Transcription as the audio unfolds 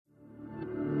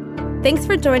Thanks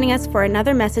for joining us for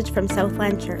another message from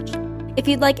Southland Church. If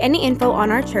you'd like any info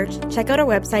on our church, check out our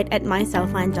website at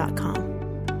mysouthland.com.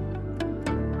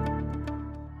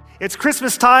 It's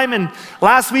Christmas time, and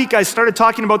last week I started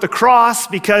talking about the cross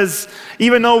because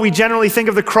even though we generally think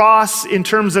of the cross in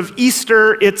terms of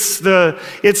Easter, it's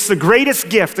the greatest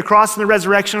gift. The cross and the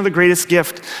resurrection are the greatest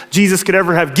gift Jesus could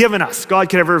ever have given us,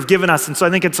 God could ever have given us. And so I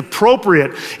think it's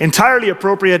appropriate, entirely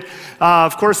appropriate,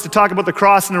 of course, to talk about the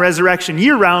cross and the resurrection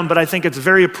year-round, but I think it's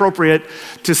very appropriate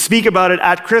to speak about it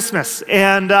at Christmas.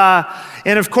 And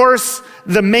of course,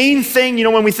 the main thing,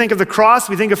 when we think of the cross,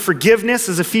 we think of forgiveness,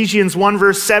 as Ephesians 1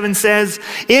 verse 7 says,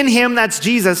 in him, that's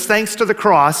Jesus, thanks to the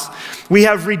cross, we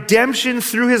have redemption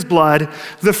through his blood,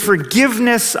 the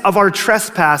forgiveness of our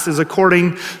trespasses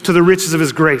according to the riches of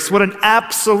his grace. What an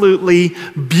absolutely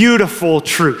beautiful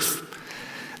truth.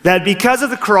 That because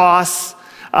of the cross,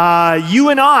 you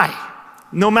and I,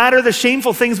 no matter the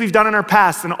shameful things we've done in our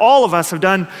past, and all of us have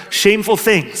done shameful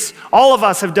things. All of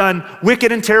us have done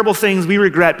wicked and terrible things we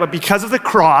regret, but because of the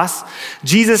cross,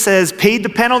 Jesus has paid the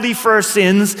penalty for our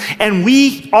sins, and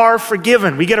we are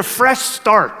forgiven. We get a fresh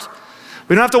start.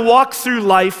 We don't have to walk through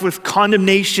life with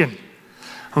condemnation,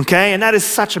 okay? And that is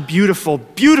such a beautiful,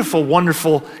 beautiful,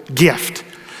 wonderful gift.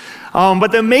 But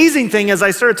the amazing thing, as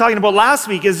I started talking about last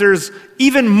week, is there's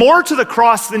even more to the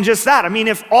cross than just that. I mean,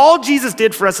 if all Jesus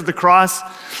did for us at the cross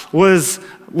was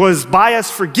buy us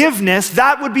forgiveness,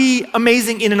 that would be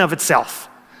amazing in and of itself.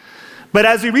 But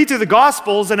as we read through the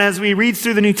Gospels and as we read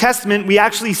through the New Testament, we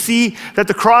actually see that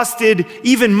the cross did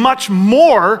even much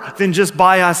more than just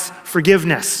buy us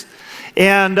forgiveness.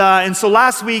 And so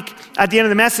last week, at the end of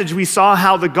the message, we saw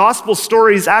how the gospel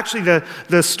stories, actually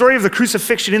the story of the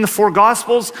crucifixion in the four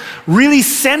gospels, really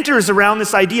centers around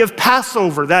this idea of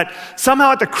Passover, that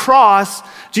somehow at the cross,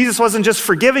 Jesus wasn't just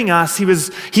forgiving us, he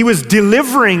was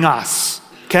delivering us.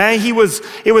 Okay?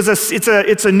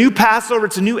 It's a new Passover,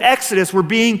 it's a new Exodus, we're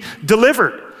being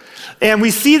delivered. And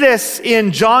we see this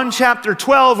in John chapter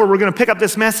 12, where we're going to pick up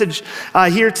this message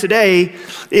here today,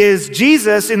 is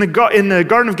Jesus in the Garden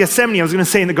of Gethsemane. I was going to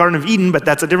say in the Garden of Eden, but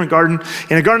that's a different garden.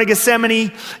 In the Garden of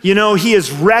Gethsemane, he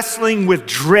is wrestling with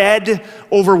dread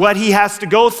over what he has to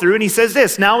go through. And he says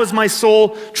this, now is my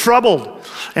soul troubled.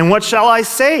 And what shall I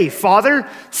say? Father,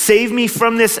 save me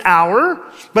from this hour.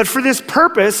 But for this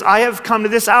purpose, I have come to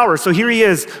this hour. So here he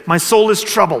is. My soul is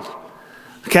troubled.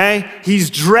 Okay, he's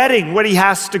dreading what he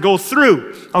has to go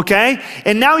through, okay?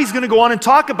 And now he's going to go on and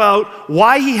talk about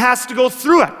why he has to go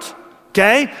through it,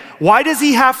 okay? Why does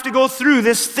he have to go through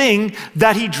this thing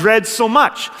that he dreads so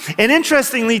much? And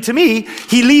interestingly to me,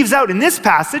 he leaves out in this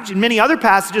passage, in many other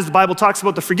passages, the Bible talks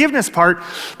about the forgiveness part,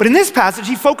 but in this passage,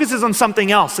 he focuses on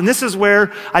something else. And this is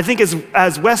where I think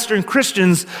as Western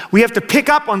Christians, we have to pick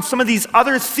up on some of these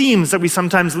other themes that we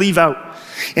sometimes leave out.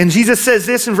 And Jesus says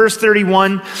this in verse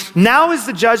 31, now is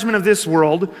the judgment of this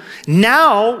world.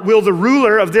 Now will the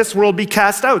ruler of this world be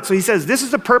cast out. So he says, this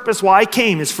is the purpose why I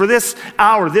came, is for this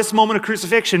hour, this moment of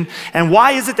crucifixion. And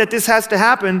why is it that this has to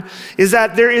happen? Is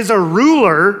that there is a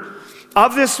ruler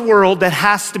of this world that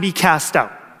has to be cast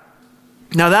out.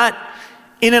 Now that,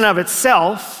 in and of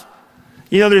itself,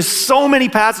 there's so many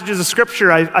passages of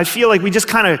scripture, I feel like we just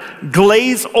kind of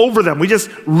glaze over them. We just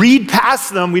read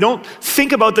past them. We don't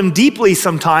think about them deeply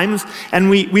sometimes, and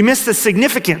we miss the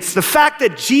significance. The fact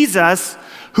that Jesus,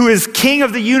 who is King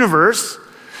of the universe,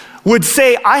 would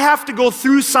say, I have to go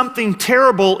through something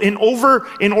terrible in order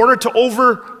to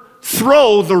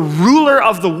overthrow the ruler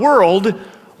of the world.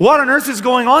 What on earth is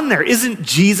going on there? Isn't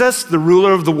Jesus the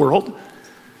ruler of the world?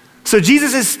 So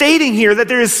Jesus is stating here that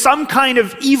there is some kind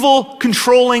of evil,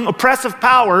 controlling, oppressive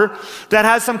power that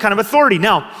has some kind of authority.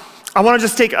 Now, I want to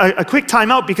just take a quick time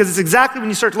out, because it's exactly when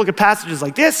you start to look at passages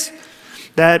like this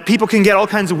that people can get all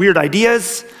kinds of weird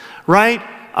ideas, right?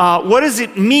 What does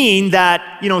it mean that,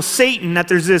 Satan, that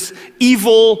there's this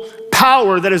evil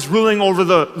power that is ruling over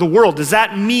the world? Does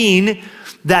that mean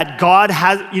that God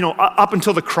has, up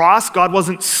until the cross, God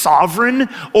wasn't sovereign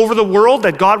over the world,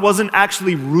 that God wasn't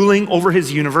actually ruling over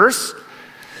his universe?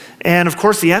 And of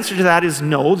course, the answer to that is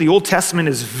no. The Old Testament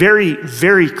is very,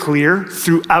 very clear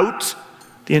throughout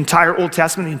the entire Old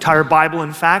Testament, the entire Bible,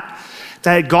 in fact,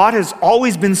 that God has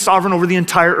always been sovereign over the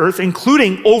entire earth,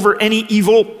 including over any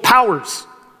evil powers,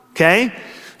 okay?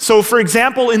 So for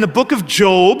example, in the book of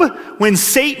Job, when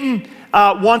Satan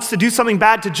wants to do something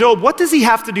bad to Job, what does he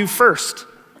have to do first?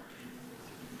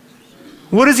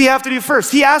 What does he have to do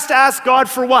first? He has to ask God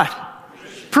for what?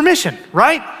 Permission,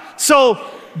 right? So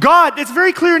God, it's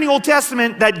very clear in the Old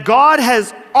Testament that God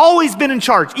has always been in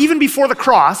charge. Even before the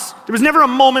cross, there was never a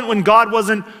moment when God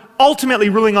wasn't ultimately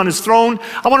ruling on his throne.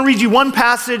 I want to read you one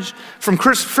passage from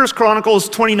 1 Chronicles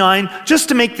 29, just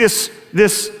to make this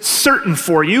certain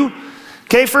for you.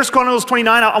 Okay, 1 Chronicles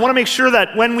 29, I want to make sure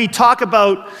that when we talk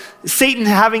about Satan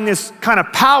having this kind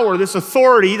of power, this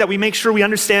authority, that we make sure we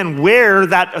understand where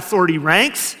that authority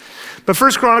ranks. But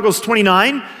 1 Chronicles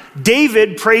 29,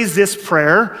 David prays this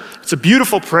prayer. It's a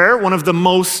beautiful prayer, one of the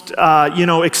most,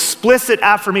 explicit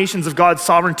affirmations of God's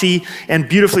sovereignty and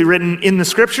beautifully written in the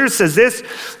scriptures. It says this: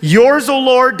 "Yours, O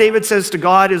Lord," David says to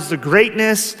God, "is the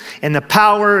greatness and the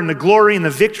power and the glory and the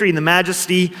victory and the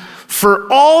majesty. For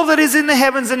all that is in the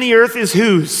heavens and the earth is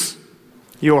whose?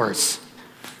 Yours."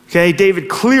 Okay, David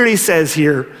clearly says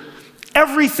here,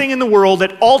 everything in the world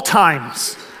at all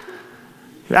times,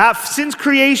 since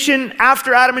creation,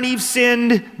 after Adam and Eve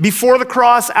sinned, before the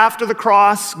cross, after the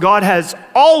cross, God has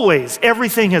always,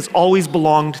 everything has always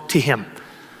belonged to him.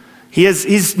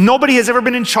 Nobody has ever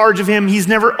been in charge of him. He's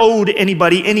never owed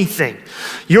anybody anything.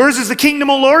 "Yours is the kingdom,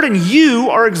 O Lord, and you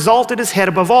are exalted as head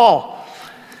above all.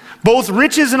 Both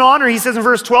riches and honor," he says in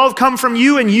verse 12, "come from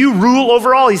you, and you rule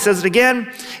over all." He says it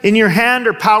again. "In your hand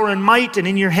are power and might, and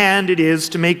in your hand it is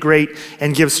to make great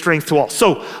and give strength to all."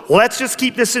 So let's just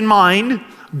keep this in mind.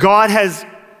 God has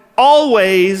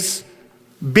always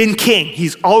been king.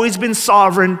 He's always been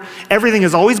sovereign. Everything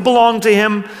has always belonged to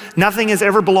him. Nothing has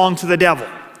ever belonged to the devil.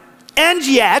 And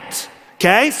yet,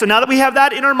 okay, so now that we have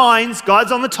that in our minds,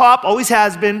 God's on the top, always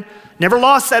has been, never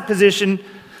lost that position.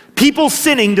 People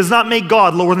sinning does not make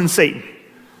God lower than Satan.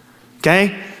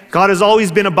 Okay? God has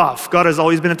always been above. God has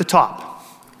always been at the top.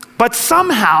 But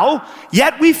somehow,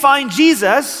 yet we find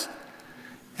Jesus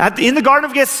in the Garden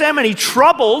of Gethsemane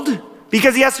troubled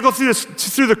because he has to go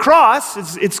through the cross.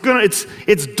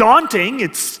 It's daunting.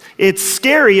 It's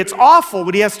scary. It's awful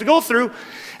what he has to go through.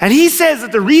 And he says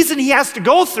that the reason he has to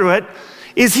go through it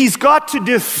is he's got to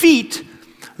defeat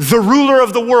the ruler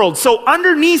of the world. So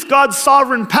underneath God's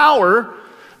sovereign power,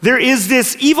 there is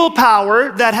this evil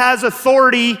power that has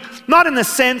authority, not in the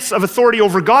sense of authority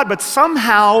over God, but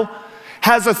somehow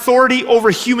has authority over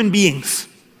human beings.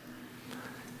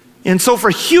 And so for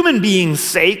human beings'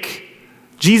 sake,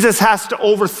 Jesus has to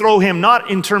overthrow him,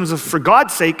 not in terms of for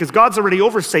God's sake, because God's already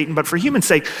over Satan, but for human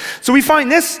sake. So we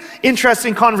find this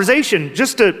interesting conversation,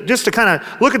 just to kind of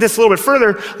look at this a little bit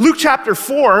further. Luke chapter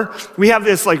 4, we have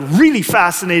this really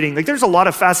fascinating, there's a lot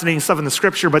of fascinating stuff in the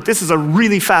scripture, but this is a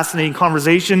really fascinating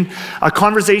conversation, a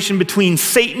conversation between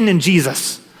Satan and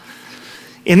Jesus.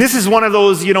 And this is one of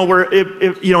those, where,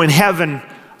 in heaven,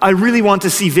 I really want to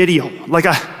see video.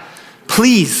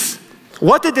 Please.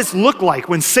 What did this look like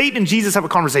when Satan and Jesus have a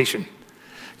conversation?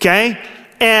 Okay?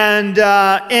 And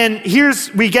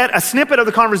we get a snippet of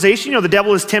the conversation. The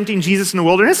devil is tempting Jesus in the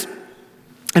wilderness.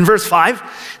 In verse 5,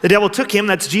 the devil took him,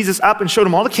 that's Jesus, up and showed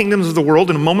him all the kingdoms of the world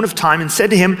in a moment of time and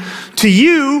said to him, "To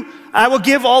you I will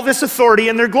give all this authority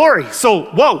and their glory." So,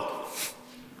 whoa.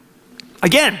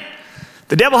 Again,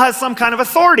 the devil has some kind of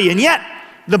authority, and yet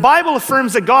the Bible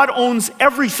affirms that God owns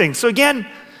everything. So again,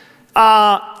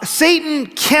 Satan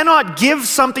cannot give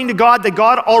something to God that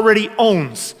God already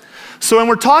owns. So when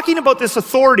we're talking about this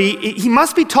authority, he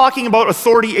must be talking about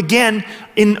authority again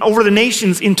over the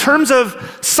nations in terms of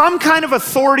some kind of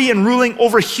authority and ruling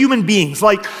over human beings.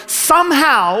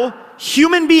 Somehow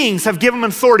human beings have given him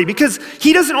authority because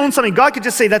he doesn't own something. God could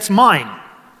just say, "That's mine."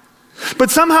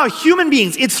 But somehow it's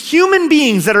human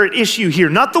beings that are at issue here,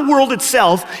 not the world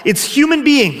itself, it's human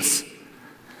beings.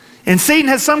 And Satan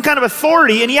has some kind of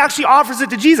authority, and he actually offers it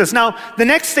to Jesus. Now, the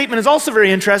next statement is also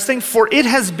very interesting. "For it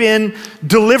has been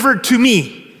delivered to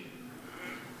me."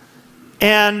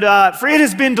 And for it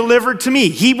has been delivered to me.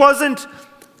 He wasn't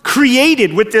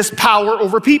created with this power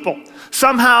over people.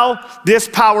 Somehow, this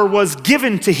power was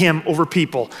given to him over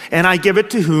people. And I give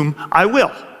it to whom I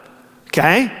will.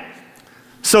 Okay?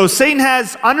 So Satan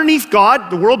has, underneath God,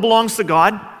 the world belongs to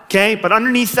God. Okay? But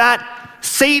underneath that,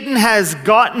 Satan has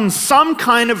gotten some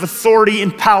kind of authority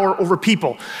and power over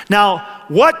people. Now,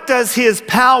 what does his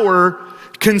power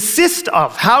consist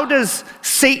of? How does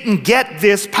Satan get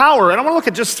this power? And I want to look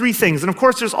at just three things. And of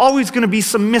course, there's always going to be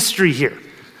some mystery here.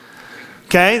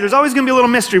 Okay? There's always going to be a little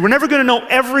mystery. We're never going to know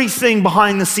everything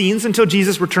behind the scenes until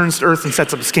Jesus returns to earth and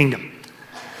sets up his kingdom.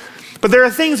 But there are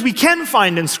things we can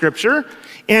find in Scripture.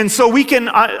 And so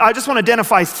I just want to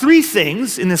identify three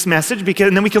things in this message,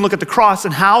 and then we can look at the cross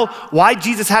and why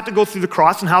Jesus had to go through the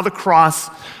cross and how the cross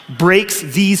breaks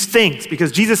these things.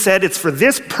 Because Jesus said, "It's for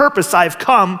this purpose I've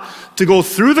come to go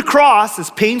through the cross,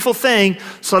 this painful thing,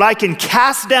 so that I can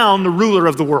cast down the ruler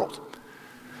of the world."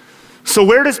 So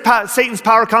where does Satan's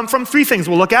power come from? Three things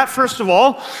we'll look at. First of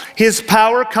all, his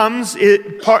power comes,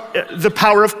 the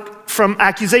power of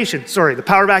accusation,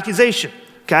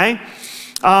 okay?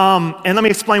 And let me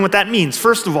explain what that means.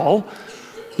 First of all,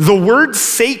 the word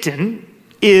Satan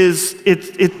is,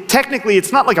 technically,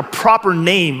 it's not like a proper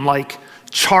name like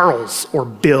Charles or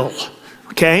Bill,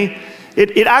 okay?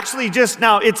 It actually just,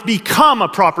 now it's become a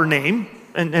proper name,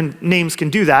 and names can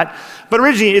do that, but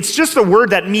originally it's just a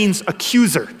word that means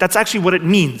accuser. That's actually what it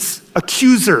means,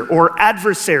 accuser or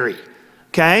adversary,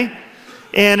 okay?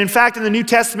 And in fact, in the New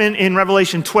Testament, in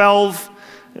Revelation 12,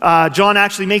 John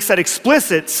actually makes that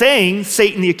explicit, saying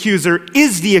Satan the accuser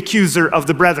is the accuser of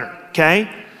the brethren, okay?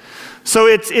 So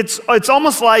it's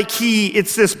almost like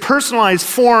it's this personalized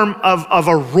form of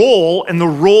a role, and the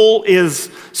role is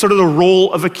sort of the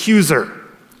role of accuser.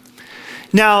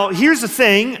 Now, here's the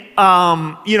thing,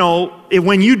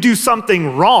 when you do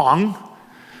something wrong,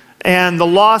 and the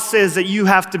law says that you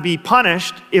have to be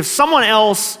punished, if someone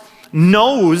else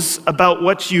knows about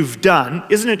what you've done,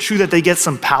 isn't it true that they get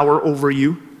some power over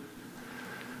you?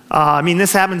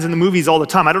 This happens in the movies all the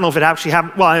time. I don't know if it actually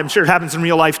happens. Well, I'm sure it happens in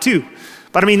real life too.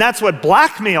 But that's what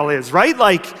blackmail is, right?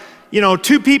 Like,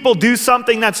 two people do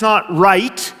something that's not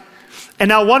right, and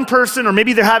now one person, or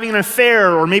maybe they're having an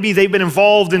affair, or maybe they've been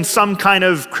involved in some kind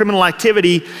of criminal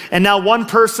activity, and now one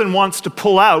person wants to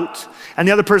pull out, and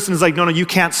the other person is like, no, you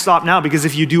can't stop now, because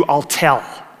if you do, I'll tell.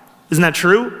 Isn't that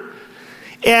true?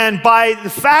 And by the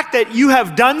fact that you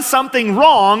have done something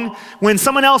wrong, when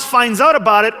someone else finds out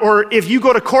about it, or if you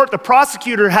go to court, the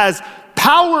prosecutor has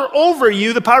power over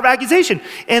you, the power of accusation.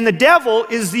 And the devil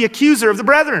is the accuser of the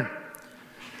brethren.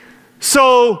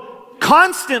 So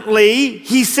constantly,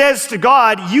 he says to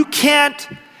God, you can't,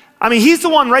 he's the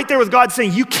one right there with God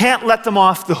saying, you can't let them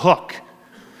off the hook.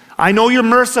 I know you're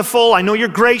merciful, I know you're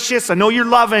gracious, I know you're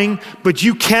loving, but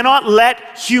you cannot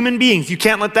let human beings, you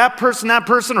can't let that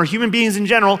person, or human beings in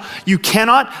general, you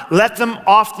cannot let them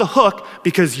off the hook,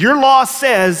 because your law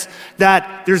says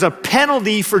that there's a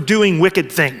penalty for doing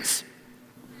wicked things.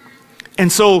 And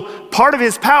so part of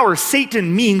his power,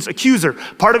 Satan means accuser.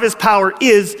 Part of his power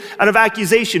is out of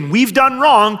accusation. We've done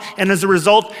wrong, and as a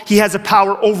result, he has a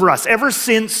power over us. Ever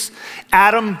since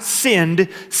Adam sinned,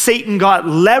 Satan got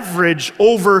leverage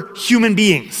over human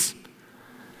beings.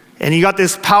 And he got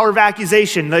this power of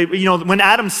accusation. When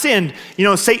Adam sinned,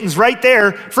 Satan's right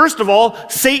there. First of all,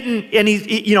 Satan, and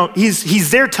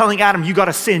he's there telling Adam, you got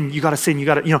to sin, you got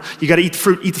to eat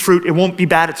the fruit. It won't be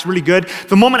bad. It's really good.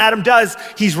 The moment Adam does,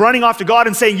 he's running off to God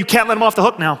and saying, you can't let him off the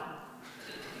hook now.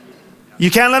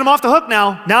 You can't let him off the hook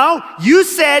now. Now, you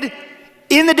said,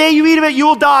 in the day you eat of it, you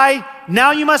will die. Now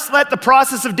you must let the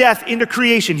process of death into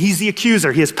creation. He's the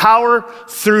accuser. He has power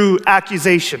through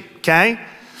accusation, okay?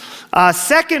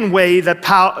 Second way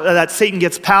that Satan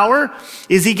gets power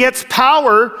is he gets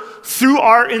power through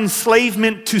our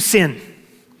enslavement to sin.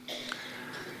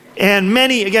 And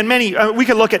we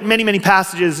could look at many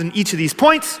passages in each of these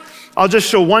points. I'll just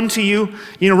show one to you.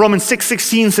 Romans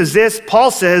 6:16 says this.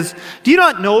 Paul says, do you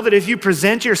not know that if you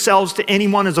present yourselves to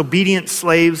anyone as obedient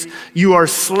slaves, you are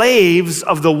slaves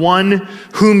of the one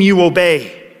whom you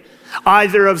obey,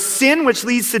 either of sin, which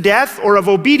leads to death, or of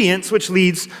obedience, which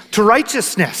leads to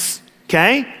righteousness.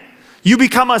 Okay? You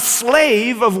become a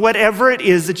slave of whatever it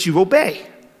is that you obey.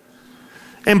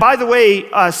 And by the way,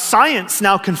 science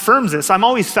now confirms this. I'm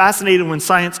always fascinated when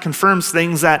science confirms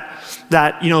things that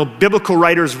biblical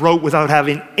writers wrote without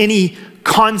having any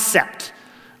concept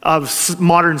of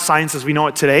modern science as we know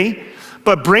it today.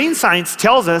 But brain science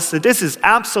tells us that this is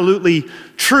absolutely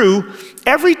true.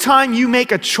 Every time you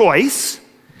make a choice,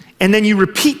 and then you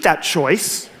repeat that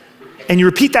choice,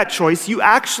 you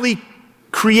actually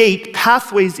create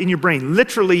pathways in your brain,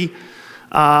 literally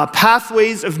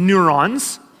pathways of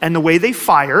neurons and the way they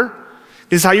fire.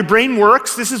 This is how your brain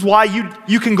works. This is why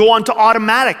you can go on to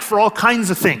automatic for all kinds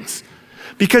of things,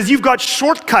 because you've got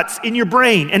shortcuts in your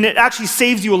brain, and it actually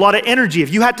saves you a lot of energy.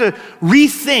 If you had to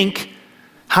rethink,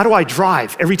 how do I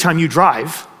drive every time you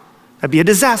drive, that'd be a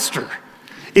disaster.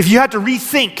 If you had to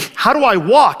rethink, how do I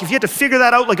walk, if you had to figure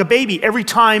that out like a baby every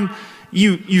time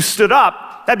you stood up,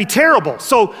 that'd be terrible.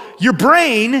 So your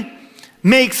brain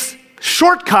makes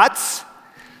shortcuts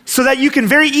so that you can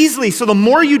very easily, so the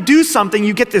more you do something,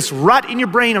 you get this rut in your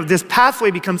brain of this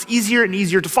pathway becomes easier and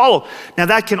easier to follow. Now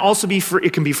that can also be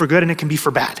it can be for good and it can be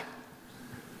for bad.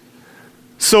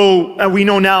 So we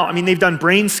know now, they've done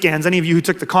brain scans. Any of you who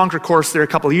took the Conquer course there a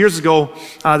couple of years ago,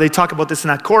 they talk about this in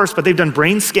that course, but they've done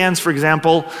brain scans, for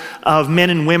example, of men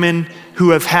and women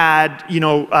who have had,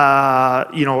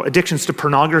 addictions to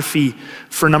pornography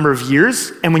for a number of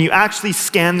years. And when you actually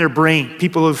scan their brain,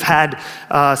 people who've had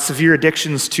severe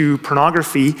addictions to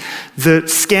pornography, the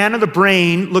scan of the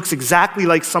brain looks exactly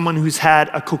like someone who's had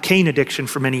a cocaine addiction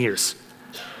for many years.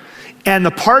 And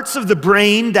the parts of the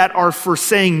brain that are for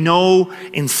saying no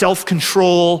and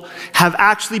self-control have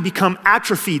actually become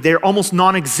atrophied. They're almost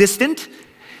non-existent.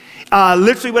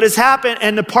 Literally what has happened,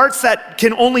 and the parts that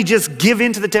can only just give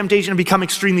into the temptation and become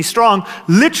extremely strong,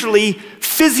 literally,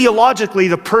 physiologically,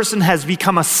 the person has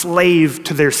become a slave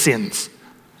to their sins.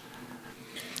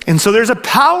 And so there's a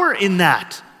power in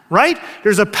that, right?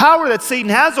 There's a power that Satan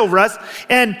has over us.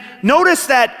 And notice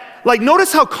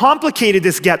how complicated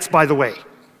this gets, by the way.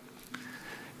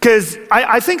 Because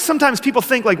I think sometimes people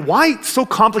think, like, why so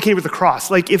complicated with the cross?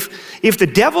 Like, if the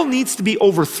devil needs to be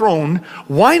overthrown,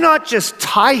 why not just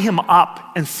tie him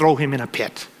up and throw him in a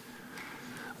pit?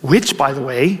 Which, by the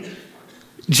way,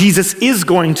 Jesus is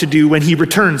going to do when he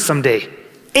returns someday.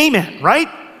 Amen, right?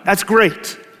 That's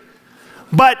great.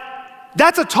 But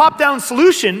that's a top-down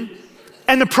solution.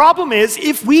 And the problem is,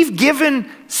 if we've given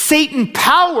Satan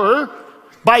power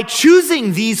by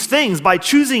choosing these things, by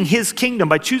choosing his kingdom,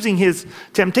 by choosing his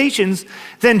temptations,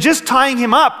 then just tying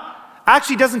him up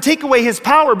actually doesn't take away his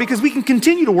power, because we can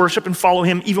continue to worship and follow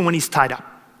him even when he's tied up.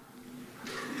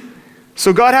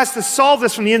 So God has to solve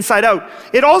this from the inside out.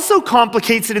 It also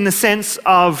complicates it in the sense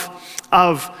of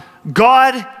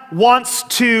God wants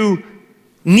to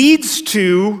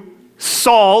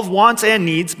solve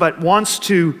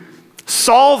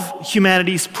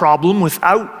humanity's problem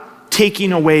without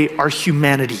taking away our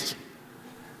humanity.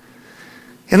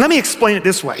 And let me explain it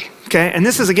this way, okay? And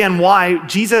this is again why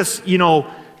Jesus,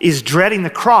 is dreading the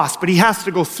cross, but he has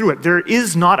to go through it. There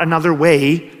is not another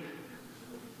way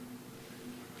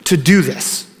to do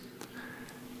this.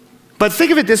 But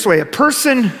think of it this way. A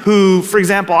person who, for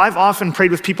example, I've often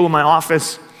prayed with people in my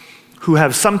office who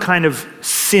have some kind of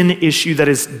sin issue that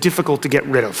is difficult to get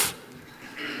rid of.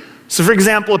 So for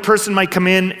example, a person might come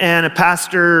in and a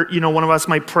pastor, one of us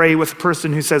might pray with a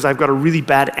person who says, I've got a really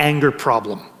bad anger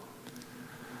problem.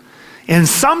 And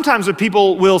sometimes what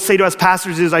people will say to us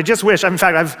pastors is, I just wish, in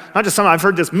fact, I've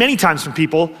heard this many times from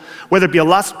people, whether it be a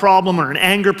lust problem or an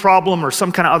anger problem or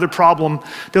some kind of other problem,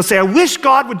 they'll say, I wish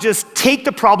God would just take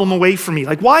the problem away from me.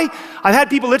 Like, why? I've had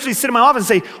people literally sit in my office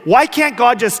and say, why can't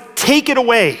God just take it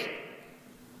away?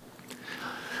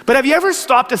 But have you ever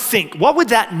stopped to think, what would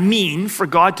that mean for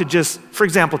God to just, for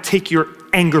example, take your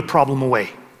anger problem away?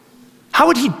 How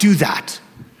would he do that?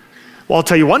 Well, I'll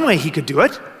tell you one way he could do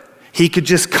it. He could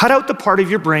just cut out the part of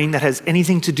your brain that has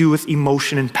anything to do with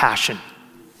emotion and passion.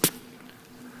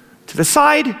 To the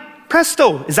side,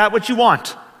 presto, is that what you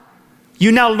want?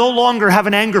 You now no longer have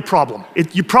an anger problem.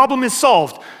 Your problem is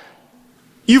solved.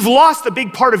 You've lost a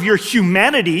big part of your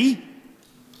humanity.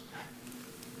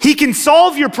 He can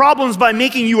solve your problems by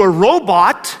making you a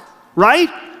robot, right?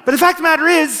 But the fact of the matter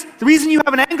is, the reason you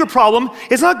have an anger problem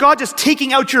is not God just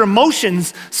taking out your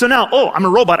emotions, so now, I'm a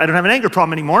robot, I don't have an anger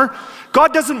problem anymore.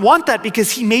 God doesn't want that,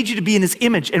 because he made you to be in his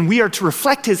image, and we are to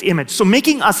reflect his image. So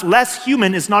making us less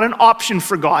human is not an option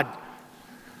for God.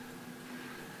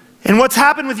 And what's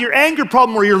happened with your anger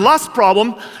problem or your lust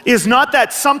problem is not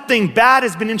that something bad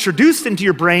has been introduced into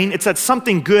your brain, it's that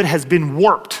something good has been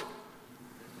warped.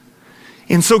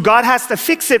 And so God has to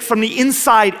fix it from the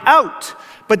inside out.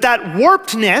 But that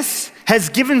warpedness has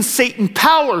given Satan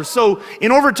power. So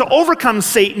in order to overcome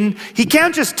Satan, he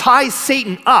can't just tie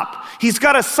Satan up. He's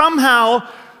got to somehow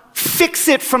fix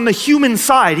it from the human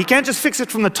side. He can't just fix it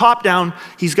from the top down.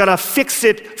 He's got to fix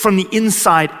it from the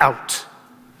inside out.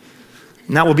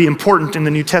 And that will be important in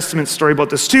the New Testament story about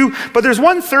this too. But there's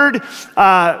one third,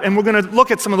 and we're going to look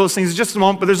at some of those things in just a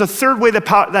moment, but there's a third way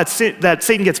that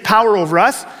Satan gets power over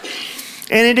us.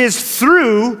 And it is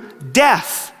through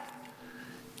death.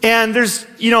 And there's,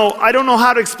 I don't know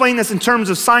how to explain this in terms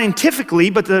of scientifically,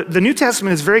 but the New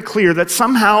Testament is very clear that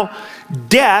somehow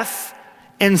death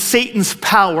and Satan's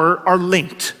power are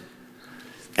linked.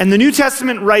 And the New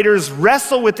Testament writers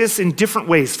wrestle with this in different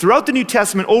ways. Throughout the New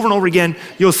Testament, over and over again,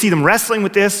 you'll see them wrestling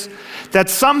with this, that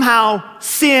somehow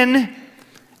sin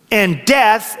and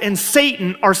death and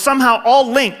Satan are somehow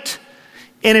all linked.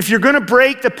 And if you're going to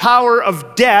break the power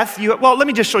of death, let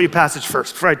me just show you a passage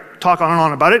first before I talk on and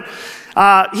on about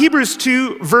it. Hebrews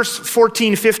 2, verse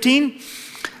 14, 15.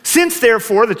 Since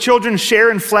therefore the children share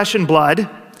in flesh and blood,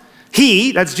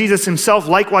 he, that's Jesus himself,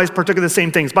 likewise partook of the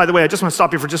same things. By the way, I just want to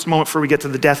stop here for just a moment before we get to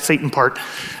the death Satan part.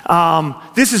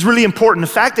 This is really important.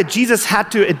 The fact that Jesus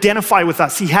had to identify with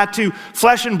us. He had to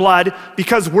flesh and blood,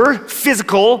 because we're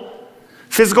physical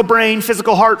brain,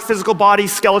 physical heart, physical body,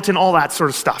 skeleton, all that sort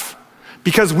of stuff.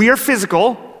 Because we are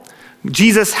physical,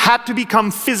 Jesus had to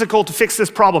become physical to fix this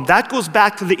problem. That goes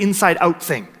back to the inside out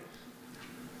thing.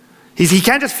 He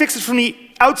can't just fix it from the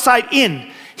outside in.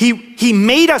 He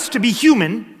made us to be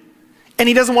human, And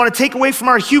he doesn't want to take away from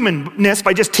our humanness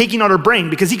by just taking out our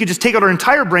brain, because he could just take out our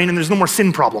entire brain and there's no more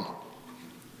sin problem.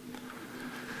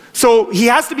 So he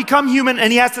has to become human,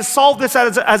 and he has to solve this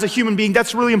as a human being.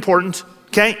 That's really important,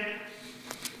 okay?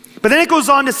 But then it goes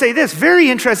on to say this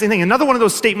very interesting thing. Another one of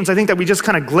those statements I think that we just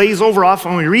kind of glaze over off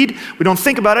when we read. We don't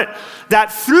think about it.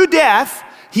 That through death,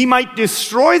 he might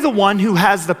destroy the one who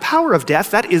has the power of death.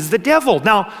 That is the devil.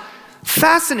 Now,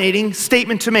 fascinating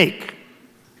statement to make.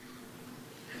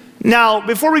 Now,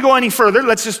 before we go any further,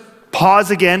 let's just pause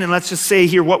again and let's just say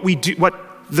here what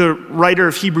the writer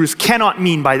of Hebrews cannot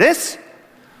mean by this.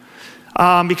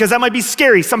 Because that might be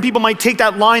scary. Some people might take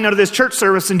that line out of this church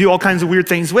service and do all kinds of weird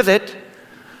things with it.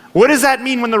 What does that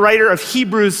mean when the writer of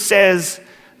Hebrews says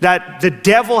that the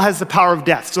devil has the power of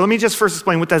death? So let me just first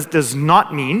explain what that does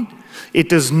not mean. It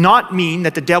does not mean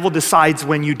that the devil decides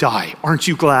when you die. Aren't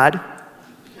you glad?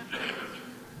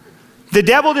 The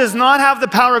devil does not have the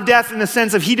power of death in the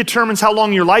sense of he determines how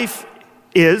long your life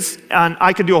is. And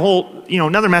I could do a whole,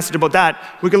 another message about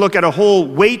that. We could look at a whole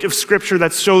weight of scripture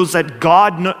that shows that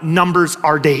God numbers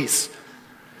our days.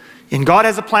 And God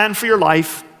has a plan for your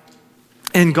life.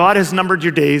 And God has numbered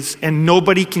your days, and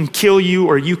nobody can kill you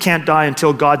or you can't die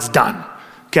until God's done,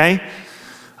 okay?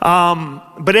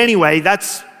 But anyway,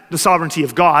 that's the sovereignty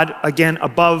of God, again,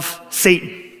 above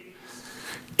Satan.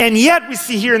 And yet we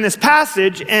see here in this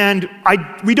passage, and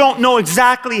we don't know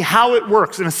exactly how it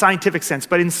works in a scientific sense,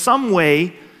 but in some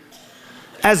way,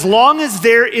 as long as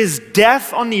there is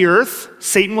death on the earth,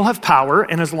 Satan will have power,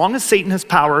 and as long as Satan has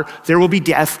power, there will be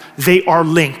death. They are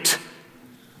linked,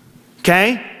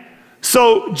 okay?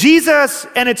 So Jesus,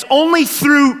 and it's only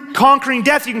through conquering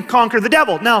death you can conquer the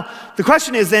devil. Now, the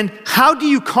question is then, how do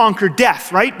you conquer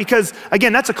death, right? Because,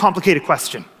 again, that's a complicated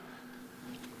question.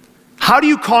 How do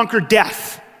you conquer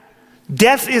death?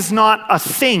 Death is not a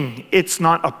thing. It's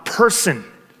not a person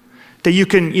that you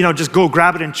can, just go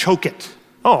grab it and choke it.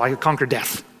 Oh, I could conquer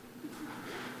death.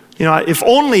 If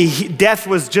only death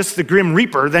was just the Grim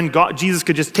Reaper, then Jesus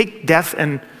could just take death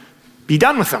and be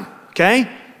done with him, okay?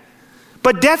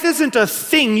 But death isn't a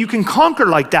thing you can conquer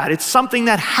like that. It's something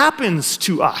that happens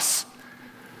to us.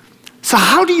 So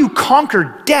how do you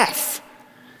conquer death?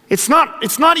 It's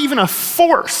not even a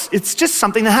force. It's just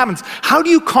something that happens. How do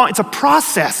you it's a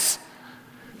process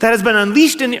that has been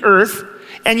unleashed in the earth,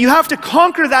 and you have to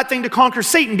conquer that thing to conquer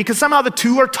Satan, because somehow the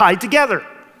two are tied together.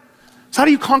 So how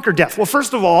do you conquer death? Well,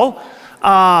 first of all,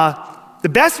 the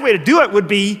best way to do it would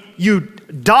be you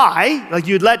die, like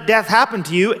you'd let death happen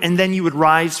to you, and then you would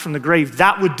rise from the grave.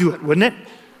 That would do it, wouldn't it?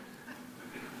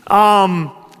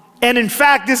 And in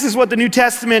fact, this is what the New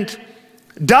Testament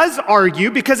does argue,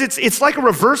 because it's like a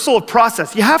reversal of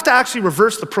process. You have to actually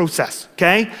reverse the process,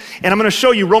 okay? And I'm going to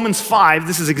show you Romans 5.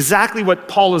 This is exactly what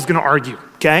Paul is going to argue,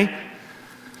 okay?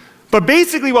 But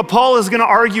basically what Paul is going to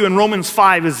argue in Romans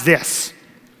 5 is this: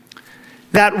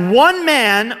 that one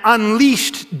man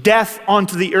unleashed death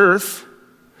onto the earth.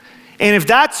 And if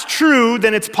that's true,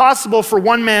 then it's possible for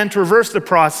one man to reverse the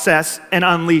process and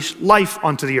unleash life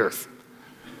onto the earth.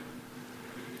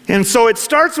 And so it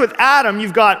starts with Adam.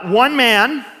 You've got one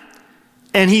man,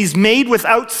 and he's made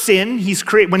without sin.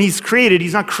 When he's created,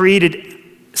 he's not created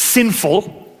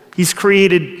sinful. He's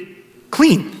created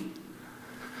clean.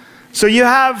 So you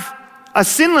have a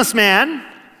sinless man,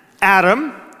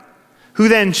 Adam, who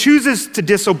then chooses to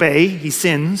disobey. He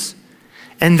sins,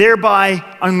 and thereby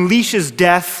unleashes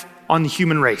death on the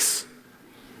human race.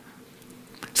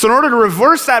 So in order to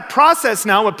reverse that process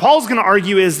now, what Paul's going to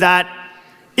argue is that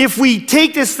if we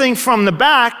take this thing from the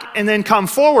back and then come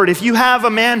forward, if you have a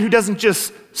man who doesn't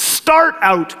just start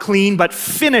out clean but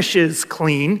finishes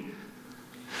clean,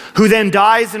 who then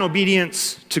dies in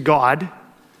obedience to God,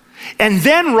 and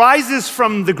then rises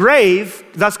from the grave,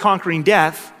 thus conquering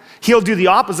death, he'll do the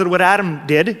opposite of what Adam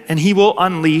did, and he will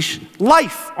unleash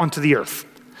life onto the earth.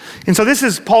 And so this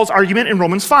is Paul's argument in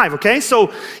Romans 5, okay?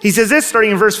 So he says this,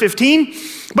 starting in verse 15,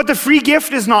 "But the free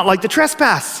gift is not like the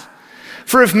trespass.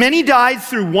 For if many died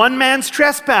through one man's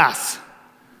trespass,"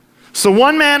 so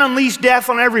one man unleashed death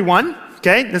on everyone,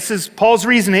 okay? This is Paul's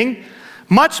reasoning.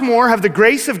 "Much more have the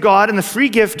grace of God and the free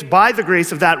gift by the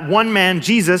grace of that one man,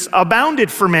 Jesus,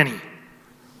 abounded for many."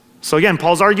 So again,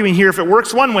 Paul's arguing here, if it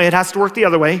works one way, it has to work the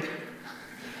other way.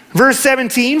 Verse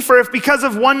 17, "For if because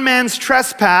of one man's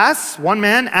trespass," one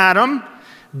man, Adam,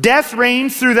 "death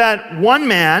reigned through that one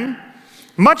man,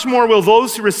 much more will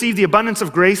those who receive the abundance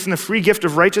of grace and the free gift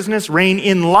of righteousness reign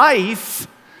in life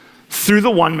through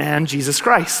the one man, Jesus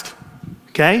Christ."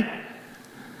 Okay?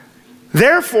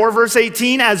 "Therefore," verse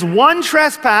 18, "as one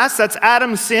trespass," that's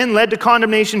Adam's sin, "led to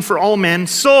condemnation for all men,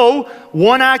 so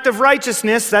one act of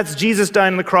righteousness," that's Jesus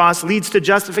dying on the cross, "leads to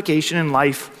justification and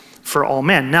life for all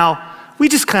men." Now, we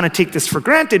just kind of take this for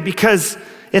granted because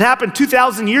it happened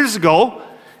 2,000 years ago,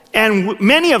 and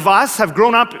many of us have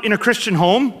grown up in a Christian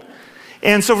home.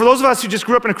 And so for those of us who just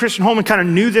grew up in a Christian home and kind of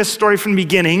knew this story from the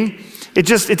beginning, it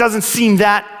doesn't seem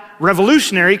that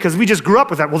revolutionary because we just grew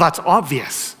up with that. Well, that's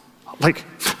obvious. Like,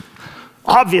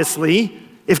 obviously,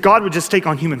 if God would just take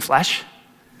on human flesh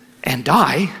and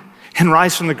die and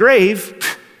rise from the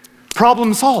grave,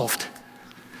 problem solved.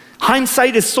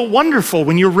 Hindsight is so wonderful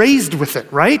when you're raised with it,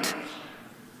 right?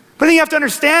 But the thing you have to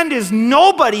understand is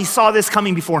nobody saw this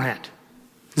coming beforehand.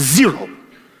 Zero.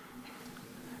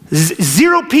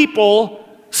 Zero people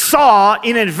saw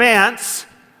in advance.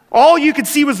 All you could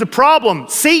see was the problem.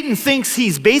 Satan thinks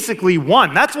he's basically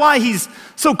won. That's why he's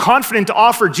so confident to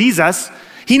offer Jesus.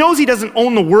 He knows he doesn't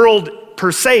own the world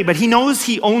per se, but he knows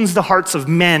he owns the hearts of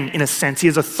men in a sense. He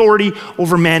has authority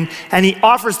over men, and he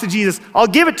offers to Jesus, I'll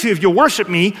give it to you if you'll worship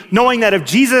me, knowing that if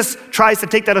Jesus tries to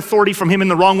take that authority from him in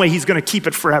the wrong way, he's going to keep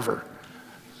it forever.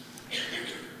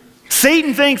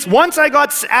 Satan thinks, once I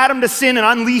got Adam to sin and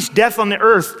unleashed death on the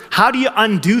earth, how do you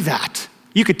undo that?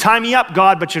 You could tie me up,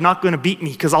 God, but you're not going to beat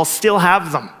me because I'll still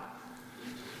have them.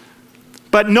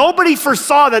 But nobody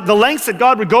foresaw that the lengths that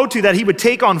God would go to, that he would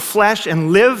take on flesh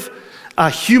and live a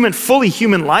fully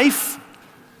human life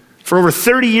for over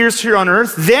 30 years here on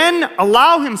earth, then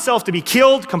allow himself to be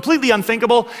killed, completely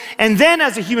unthinkable, and then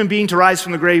as a human being to rise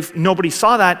from the grave. Nobody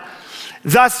saw that,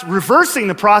 thus reversing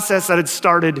the process that had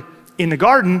started in the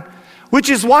garden, which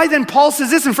is why then Paul says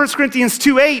this in 1 Corinthians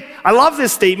 2:8. I love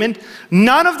this statement.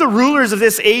 None of the rulers of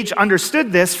this age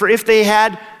understood this, for if they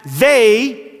had,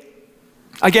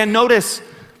 again, notice,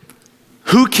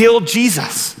 who killed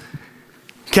Jesus?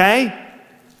 Okay?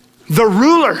 The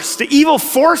rulers, the evil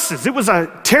forces. It was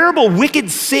a terrible, wicked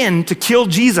sin to kill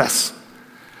Jesus.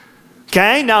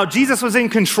 Okay? Now, Jesus was in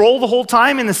control the whole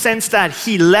time in the sense that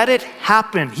he let it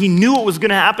happen. He knew it was going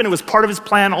to happen. It was part of his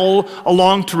plan all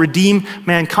along to redeem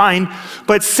mankind.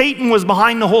 But Satan was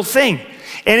behind the whole thing.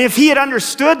 And if he had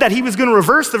understood that he was going to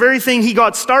reverse the very thing he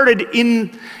got started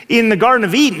in the Garden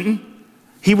of Eden,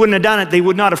 he wouldn't have done it. They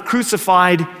would not have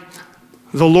crucified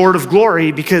the Lord of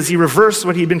glory because he reversed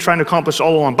what he'd been trying to accomplish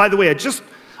all along. By the way,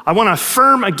 I want to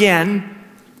affirm again.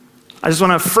 I just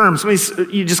want to affirm.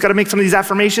 You just got to make some of these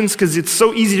affirmations because it's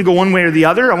so easy to go one way or the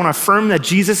other. I want to affirm that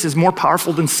Jesus is more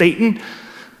powerful than Satan.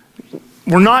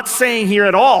 We're not saying here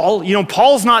at all,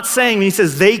 Paul's not saying when he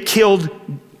says they killed,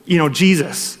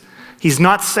 Jesus. He's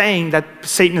not saying that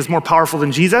Satan is more powerful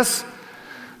than Jesus.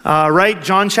 Right?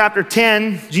 John chapter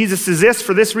 10, Jesus says this,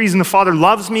 for this reason the Father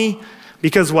loves me,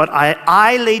 because what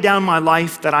I lay down my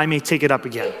life that I may take it up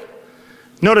again.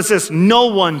 Notice this, no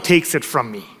one takes it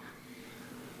from me.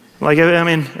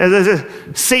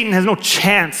 Satan has no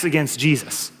chance against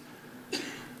Jesus.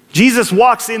 Jesus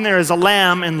walks in there as a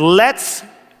lamb and lets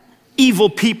evil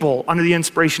people under the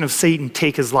inspiration of Satan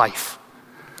take his life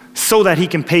so that he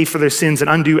can pay for their sins and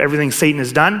undo everything Satan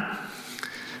has done.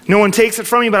 No one takes it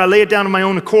from me, but I lay it down on my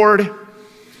own accord.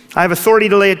 I have authority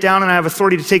to lay it down and I have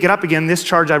authority to take it up again. This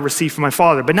charge I received from my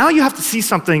Father. But now you have to see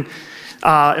something,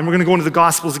 and we're going to go into the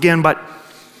Gospels again, but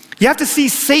you have to see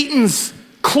Satan's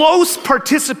close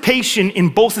participation in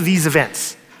both of these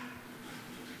events.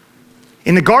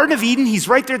 In the Garden of Eden, he's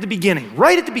right there at the beginning.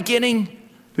 Right at the beginning,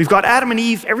 we've got Adam and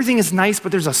Eve. Everything is nice,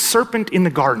 but there's a serpent in the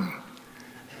garden.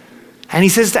 And he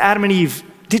says to Adam and Eve,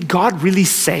 did God really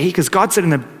say? Because God said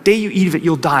in the day you eat of it,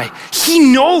 you'll die. He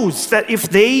knows that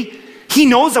he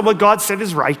knows that what God said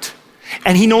is right.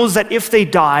 And he knows that if they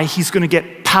die, he's going to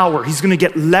get power. He's going to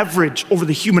get leverage over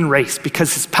the human race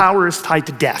because his power is tied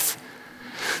to death.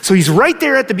 So he's right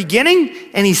there at the beginning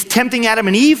and he's tempting Adam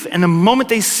and Eve. And the moment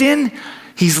they sin,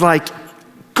 he's like,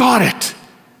 got it.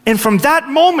 And from that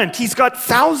moment, he's got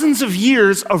thousands of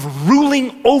years of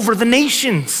ruling over the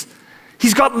nations.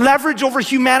 He's got leverage over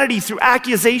humanity through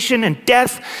accusation and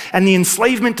death and the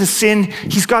enslavement to sin.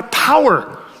 He's got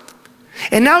power.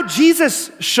 And now Jesus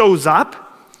shows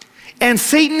up and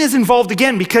Satan is involved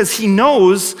again because he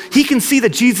knows, he can see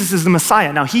that Jesus is the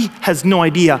Messiah. Now he has no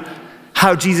idea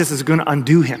how Jesus is going to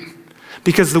undo him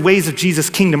because the ways of Jesus'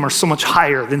 kingdom are so much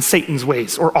higher than Satan's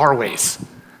ways or our ways.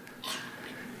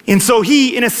 And so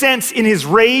he, in a sense, in his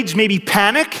rage, maybe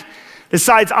panic,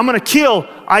 decides, I'm going to kill.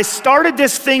 I started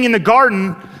this thing in the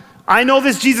garden. I know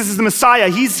this Jesus is the Messiah.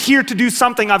 He's here to do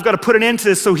something. I've got to put an end to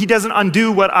this so he doesn't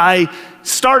undo what I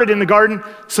started in the garden.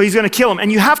 So he's going to kill him.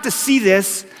 And you have to see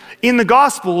this in the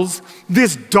Gospels,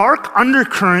 this dark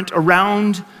undercurrent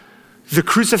around the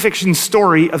crucifixion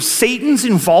story of Satan's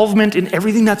involvement in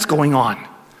everything that's going on.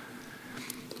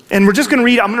 And I'm going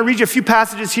to read you a few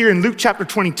passages here in Luke chapter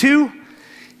 22.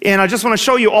 And I just want to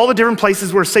show you all the different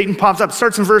places where Satan pops up. It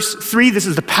starts in verse 3. This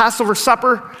is the Passover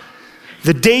supper.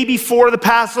 the day before the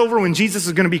Passover when Jesus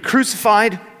is going to be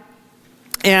crucified.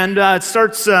 And it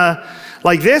starts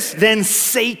like this. Then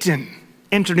Satan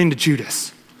entered into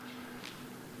Judas.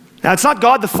 Now, it's not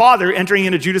God the Father entering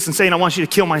into Judas and saying, I want you to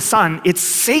kill my son. It's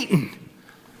Satan,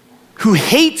 who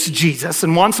hates Jesus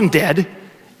and wants him dead,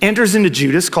 enters into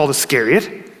Judas, called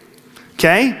Iscariot.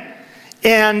 Okay?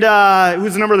 And it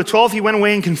was the number of the 12. He went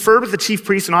away and conferred with the chief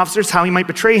priests and officers how he might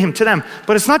betray him to them.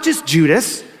 But it's not just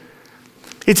Judas.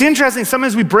 It's interesting,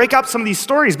 sometimes we break up some of these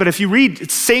stories, but if you read,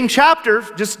 it's same chapter,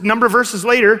 just a number of verses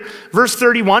later, verse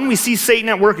 31, we see Satan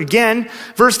at work again.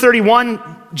 Verse 31,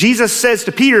 Jesus says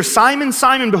to Peter, Simon,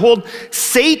 Simon, behold,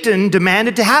 Satan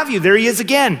demanded to have you. There he is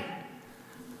again.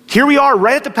 Here we are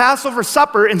right at the Passover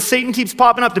supper, and Satan keeps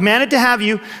popping up, demanded to have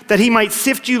you that he might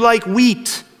sift you like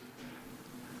wheat.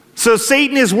 So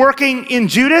Satan is working in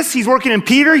Judas, he's working in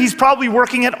Peter, he's probably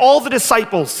working at all the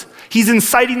disciples. He's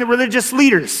inciting the religious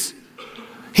leaders.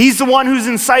 He's the one who's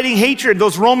inciting hatred.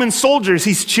 Those Roman soldiers,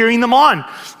 he's cheering them on.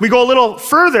 We go a little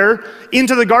further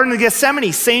into the Garden of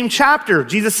Gethsemane, same chapter.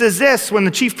 Jesus says this, when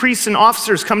the chief priests and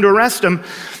officers come to arrest him,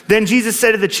 then Jesus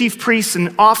said to the chief priests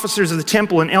and officers of the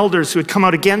temple and elders who had come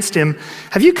out against him,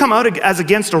 have you come out as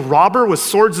against a robber with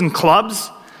swords and clubs?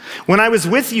 When I was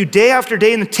with you day after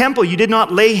day in the temple, you did not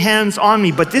lay hands on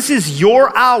me, but this is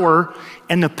your hour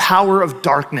and the power of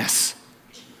darkness.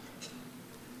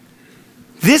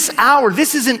 This hour,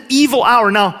 this is an evil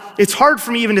hour. Now, it's hard for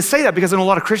me even to say that because I know a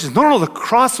lot of Christians, no, the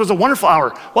cross was a wonderful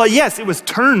hour. Well, yes, it was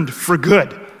turned for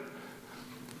good.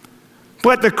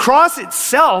 But the cross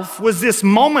itself was this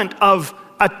moment of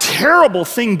a terrible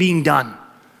thing being done.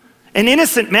 An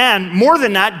innocent man, more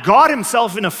than that, God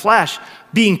himself in the flesh,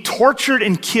 being tortured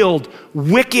and killed,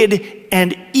 wicked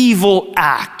and evil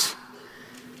act.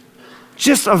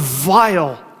 Just a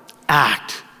vile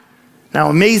act.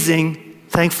 Now, amazing,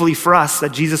 thankfully for us,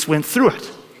 that Jesus went through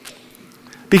it.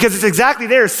 Because it's exactly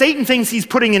there. Satan thinks he's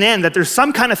putting an end, that there's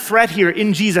some kind of threat here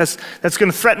in Jesus that's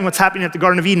going to threaten what's happening at the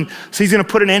Garden of Eden. So he's going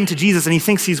to put an end to Jesus, and he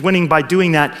thinks he's winning by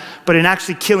doing that. But in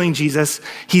actually killing Jesus,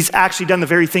 he's actually done the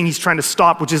very thing he's trying to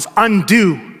stop, which is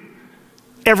undo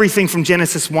everything from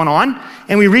Genesis 1 on.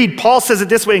 And we read, Paul says it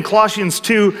this way in Colossians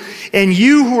 2, and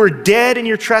you who were dead in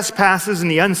your trespasses and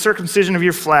the uncircumcision of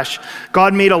your flesh,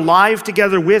 God made alive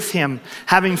together with him,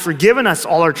 having forgiven us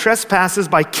all our trespasses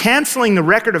by canceling the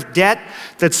record of debt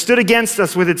that stood against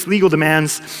us with its legal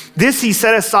demands. This he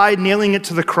set aside, nailing it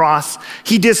to the cross.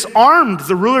 He disarmed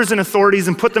the rulers and authorities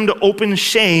and put them to open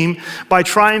shame by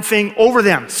triumphing over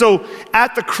them. So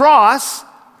at the cross,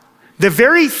 the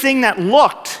very thing that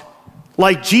looked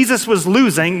like Jesus was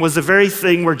losing was the very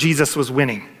thing where Jesus was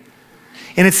winning.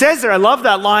 And it says there, I love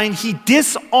that line, he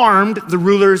disarmed the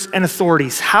rulers and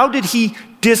authorities. How did he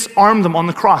disarm them on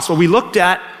the cross? Well, we looked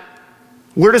at,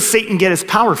 where does Satan get his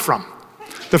power from?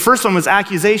 The first one was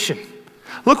accusation.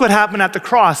 Look what happened at the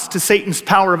cross to Satan's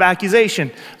power of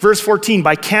accusation. Verse 14,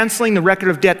 by canceling the record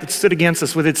of debt that stood against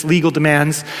us with its legal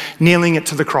demands, nailing it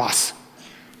to the cross.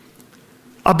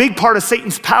 A big part of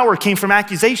Satan's power came from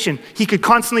accusation. He could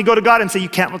constantly go to God and say, you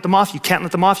can't let them off, you can't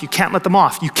let them off, you can't let them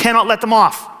off. You cannot let them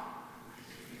off.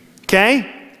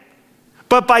 Okay?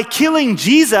 But by killing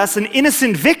Jesus, an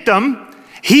innocent victim,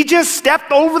 he just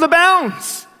stepped over the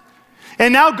bounds.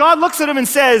 And now God looks at him and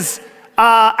says,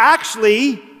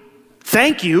 actually,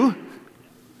 thank you.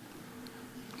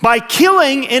 By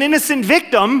killing an innocent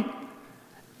victim,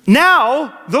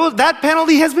 now that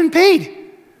penalty has been paid.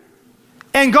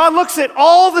 And God looks at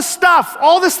all the stuff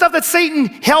that Satan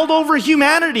held over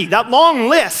humanity, that long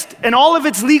list, and all of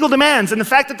its legal demands, and the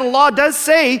fact that the law does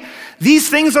say these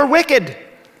things are wicked.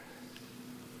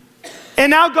 And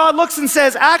now God looks and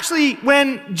says, actually,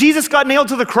 when Jesus got nailed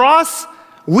to the cross,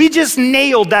 we just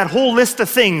nailed that whole list of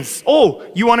things. Oh,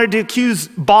 you wanted to accuse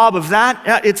Bob of that?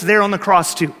 Yeah, it's there on the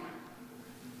cross too.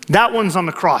 That one's on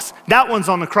the cross. That one's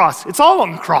on the cross. It's all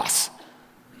on the cross.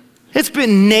 It's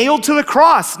been nailed to the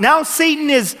cross. Now Satan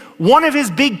is, one of his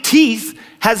big teeth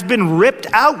has been ripped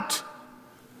out.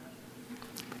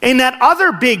 And that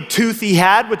other big tooth he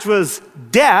had, which was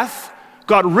death,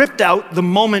 got ripped out the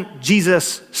moment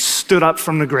Jesus stood up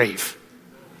from the grave.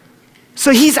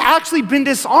 So he's actually been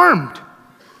disarmed.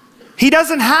 He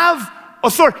doesn't have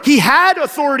authority. He had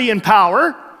authority and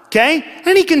power, okay?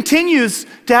 And he continues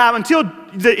to have until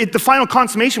the final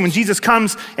consummation when Jesus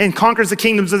comes and conquers the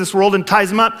kingdoms of this world and ties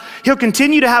them up. He'll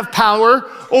continue to have power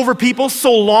over people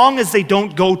so long as they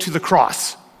don't go to the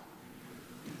cross.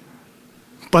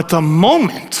 But the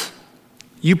moment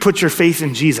you put your faith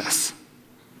in Jesus,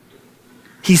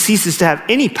 he ceases to have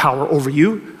any power over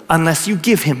you unless you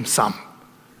give him some.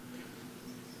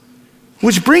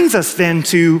 Which brings us then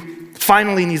to,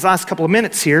 finally in these last couple of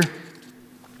minutes here,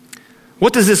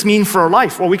 What does this mean for our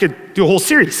life? Well, we could do a whole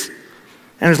series.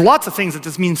 And there's lots of things that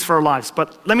this means for our lives.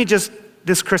 But let me just,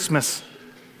 this Christmas,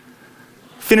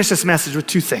 finish this message with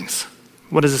two things.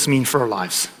 What does this mean for our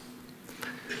lives?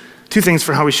 Two things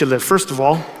for how we should live. First of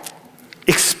all,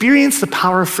 experience the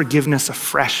power of forgiveness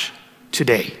afresh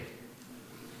today.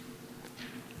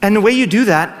 And the way you do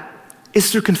that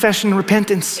is through confession and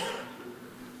repentance.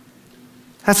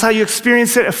 That's how you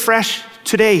experience it afresh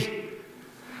today.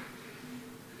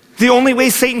 The only way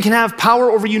Satan can have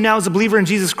power over you now as a believer in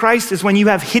Jesus Christ is when you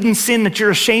have hidden sin that you're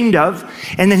ashamed of,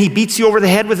 and then he beats you over the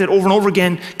head with it over and over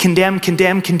again, condemn,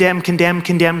 condemn, condemn, condemn,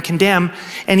 condemn, condemn,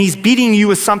 and he's beating you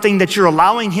with something that you're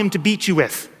allowing him to beat you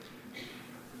with.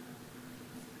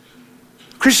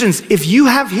 Christians, if you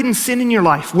have hidden sin in your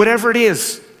life, whatever it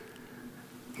is,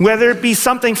 whether it be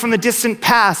something from the distant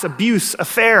past, abuse,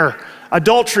 affair,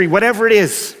 adultery, whatever it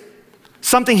is,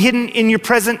 something hidden in your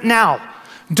present now,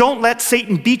 don't let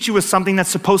Satan beat you with something that's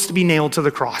supposed to be nailed to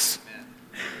the cross.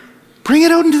 Bring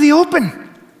it out into the open.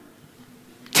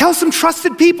 Tell some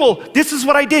trusted people, this is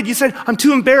what I did. You said, I'm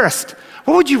too embarrassed.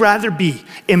 What would you rather be,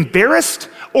 embarrassed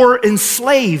or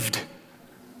enslaved?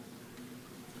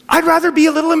 I'd rather be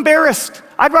a little embarrassed.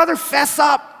 I'd rather fess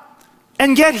up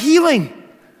and get healing.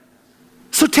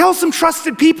 So tell some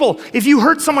trusted people, if you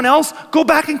hurt someone else, go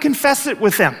back and confess it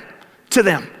with them, to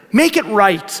them. Make it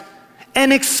right.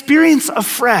 And experience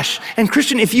afresh. And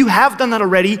Christian, if you have done that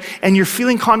already and you're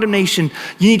feeling condemnation,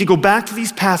 you need to go back to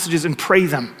these passages and pray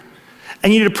them.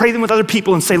 And you need to pray them with other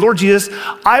people and say, Lord Jesus,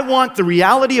 I want the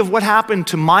reality of what happened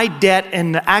to my debt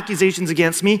and the accusations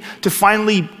against me to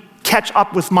finally catch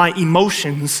up with my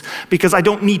emotions, because I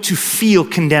don't need to feel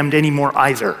condemned anymore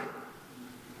either.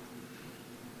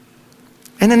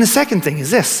 And then the second thing is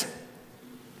this.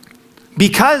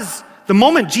 Because the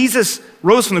moment Jesus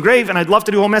rose from the grave, and I'd love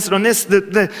to do a whole message on this,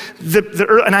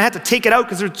 and I had to take it out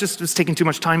because it was taking too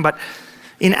much time, but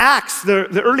in Acts,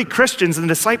 the early Christians and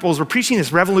the disciples were preaching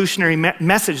this revolutionary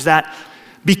message that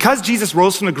because Jesus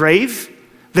rose from the grave,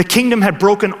 the kingdom had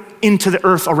broken into the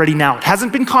earth already now. It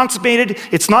hasn't been consummated.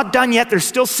 It's not done yet. There's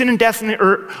still sin and death in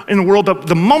the world. But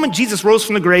the moment Jesus rose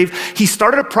from the grave, he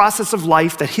started a process of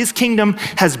life that his kingdom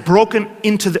has broken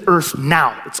into the earth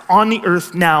now. It's on the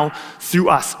earth now through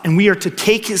us. And we are to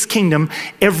take his kingdom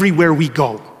everywhere we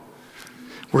go.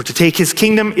 We're to take his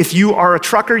kingdom. If you are a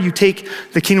trucker, you take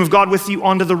the kingdom of God with you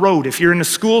onto the road. If you're in the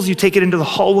schools, you take it into the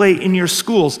hallway in your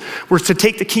schools. We're to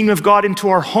take the kingdom of God into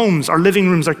our homes, our living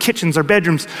rooms, our kitchens, our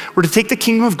bedrooms. We're to take the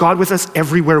kingdom of God with us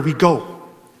everywhere we go.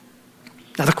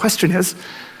 Now the question is,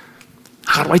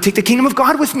 how do I take the kingdom of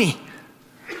God with me?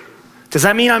 Does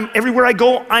that mean everywhere I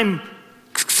go, I'm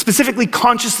specifically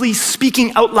consciously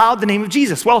speaking out loud the name of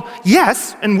Jesus? Well,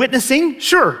 yes, and witnessing,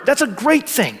 sure, that's a great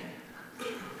thing.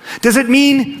 Does it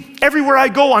mean everywhere I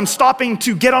go, I'm stopping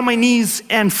to get on my knees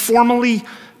and formally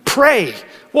pray?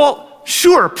 Well,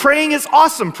 sure, praying is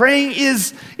awesome. Praying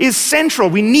is central.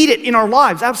 We need it in our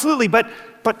lives, absolutely. But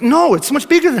no, it's much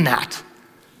bigger than that.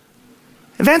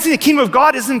 Advancing the kingdom of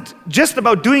God isn't just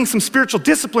about doing some spiritual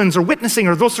disciplines or witnessing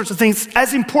or those sorts of things,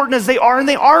 as important as they are, and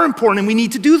they are important, and we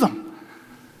need to do them.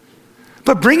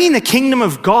 But bringing the kingdom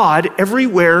of God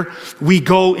everywhere we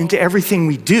go, into everything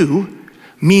we do,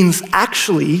 means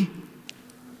actually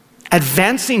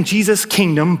advancing Jesus'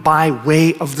 kingdom by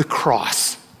way of the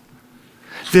cross.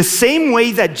 The same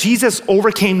way that Jesus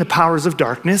overcame the powers of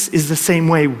darkness is the same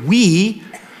way we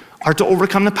are to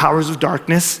overcome the powers of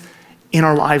darkness in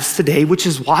our lives today, which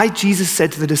is why Jesus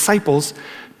said to the disciples,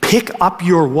 pick up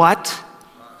your what?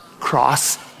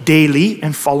 Cross daily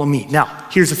and follow me. Now,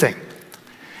 here's the thing.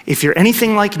 If you're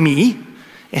anything like me,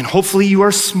 and hopefully you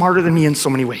are smarter than me in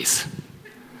so many ways,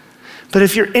 but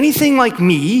if you're anything like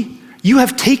me, you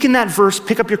have taken that verse,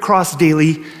 pick up your cross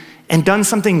daily, and done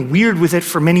something weird with it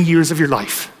for many years of your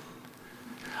life.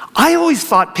 I always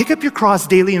thought pick up your cross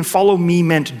daily and follow me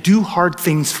meant do hard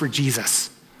things for Jesus.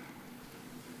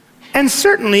 And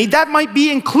certainly that might be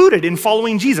included in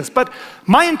following Jesus. But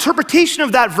my interpretation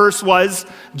of that verse was,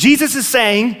 Jesus is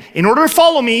saying, in order to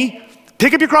follow me,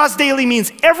 pick up your cross daily means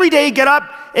every day get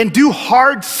up and do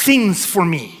hard things for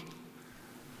me.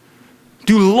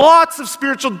 Do lots of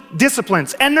spiritual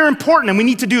disciplines, and they're important and we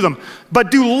need to do them, but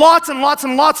do lots and lots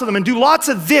and lots of them, and do lots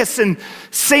of this, and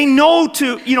say no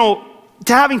to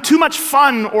having too much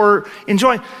fun or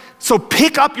enjoying. So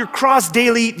pick up your cross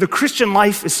daily. The Christian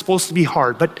life is supposed to be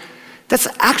hard, but that's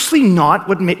actually not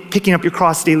what picking up your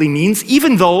cross daily means,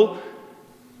 even though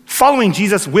following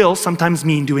Jesus will sometimes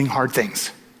mean doing hard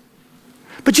things.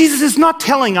 But Jesus is not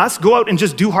telling us, go out and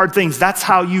just do hard things. That's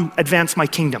how you advance my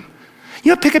kingdom. You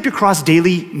know what pick up your cross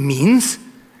daily means?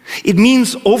 It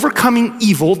means overcoming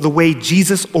evil the way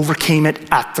Jesus overcame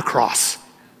it at the cross.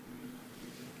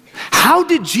 How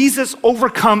did Jesus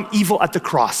overcome evil at the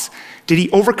cross? Did he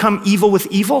overcome evil with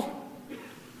evil?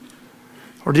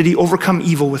 Or did he overcome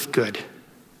evil with good?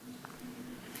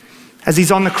 As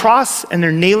he's on the cross and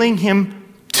they're nailing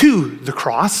him to the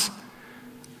cross,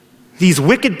 these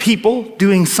wicked people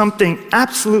doing something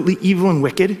absolutely evil and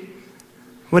wicked,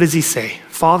 what does he say?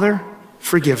 Father,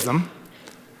 forgive them,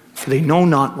 for they know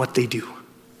not what they do.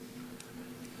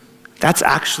 That's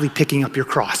actually picking up your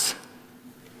cross.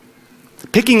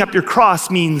 Picking up your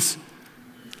cross means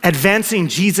advancing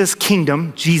Jesus'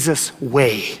 kingdom, Jesus'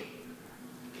 way.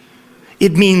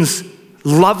 It means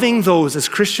loving those, as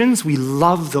Christians, we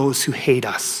love those who hate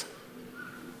us.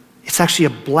 It's actually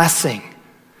a blessing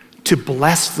to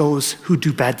bless those who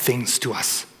do bad things to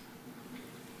us.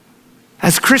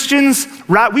 As Christians,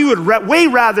 we would way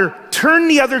rather turn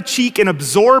the other cheek and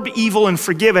absorb evil and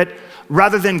forgive it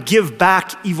rather than give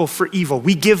back evil for evil.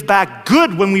 We give back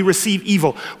good when we receive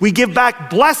evil. We give back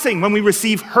blessing when we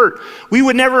receive hurt. We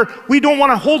don't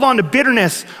want to hold on to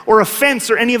bitterness or offense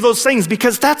or any of those things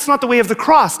because that's not the way of the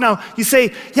cross. Now, you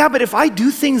say, yeah, but if I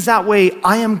do things that way,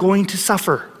 I am going to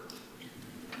suffer.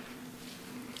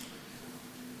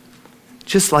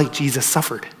 Just like Jesus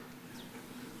suffered.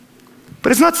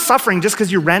 But it's not suffering just because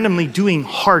you're randomly doing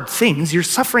hard things. You're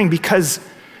suffering because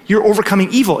you're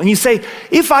overcoming evil. And you say,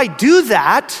 if I do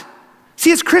that,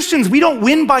 see, as Christians, we don't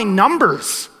win by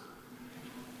numbers.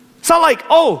 It's not like,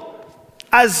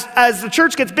 as the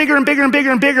church gets bigger and bigger and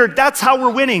bigger and bigger, that's how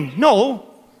we're winning.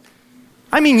 No.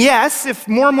 I mean, yes, if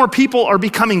more and more people are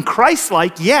becoming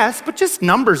Christ-like, yes, but just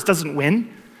numbers doesn't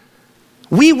win.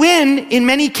 We win in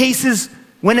many cases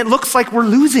when it looks like we're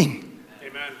losing.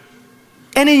 Amen.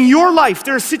 And in your life,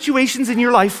 there are situations in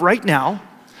your life right now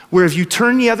where if you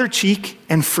turn the other cheek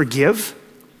and forgive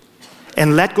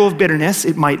and let go of bitterness,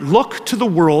 it might look to the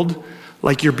world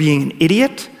like you're being an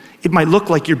idiot. It might look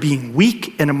like you're being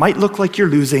weak, and it might look like you're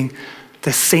losing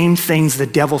the same things the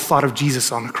devil thought of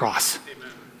Jesus on the cross. Amen.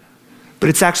 But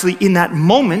it's actually in that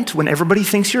moment when everybody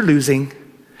thinks you're losing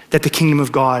that the kingdom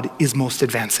of God is most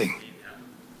advancing.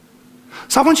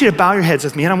 So I want you to bow your heads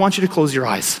with me, and I want you to close your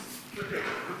eyes.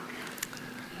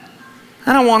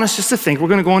 And I want us just to think, we're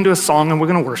going to go into a song and we're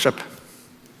going to worship.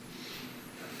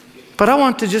 But I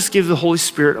want to just give the Holy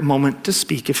Spirit a moment to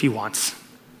speak if he wants.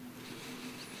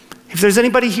 If there's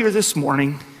anybody here this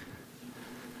morning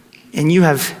and you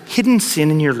have hidden sin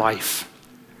in your life,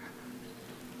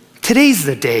 today's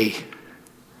the day.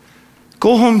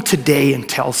 Go home today and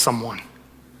tell someone.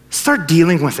 Start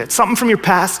dealing with it. Something from your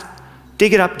past,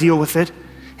 dig it up, deal with it,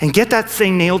 and get that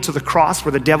thing nailed to the cross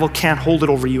where the devil can't hold it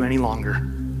over you any longer.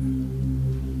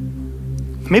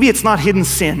 Maybe it's not hidden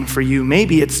sin for you.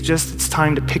 Maybe it's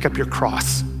time to pick up your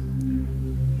cross.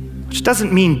 Which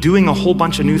doesn't mean doing a whole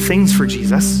bunch of new things for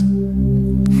Jesus.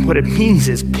 What it means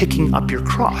is picking up your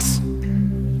cross.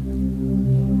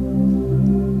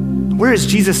 Where is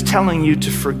Jesus telling you to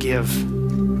forgive?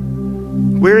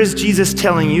 Where is Jesus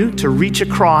telling you to reach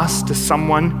across to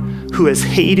someone who has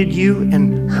hated you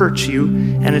and hurt you,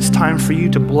 and it's time for you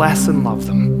to bless and love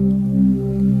them?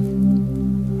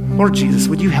 Lord Jesus,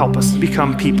 would you help us to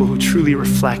become people who truly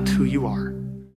reflect who you are?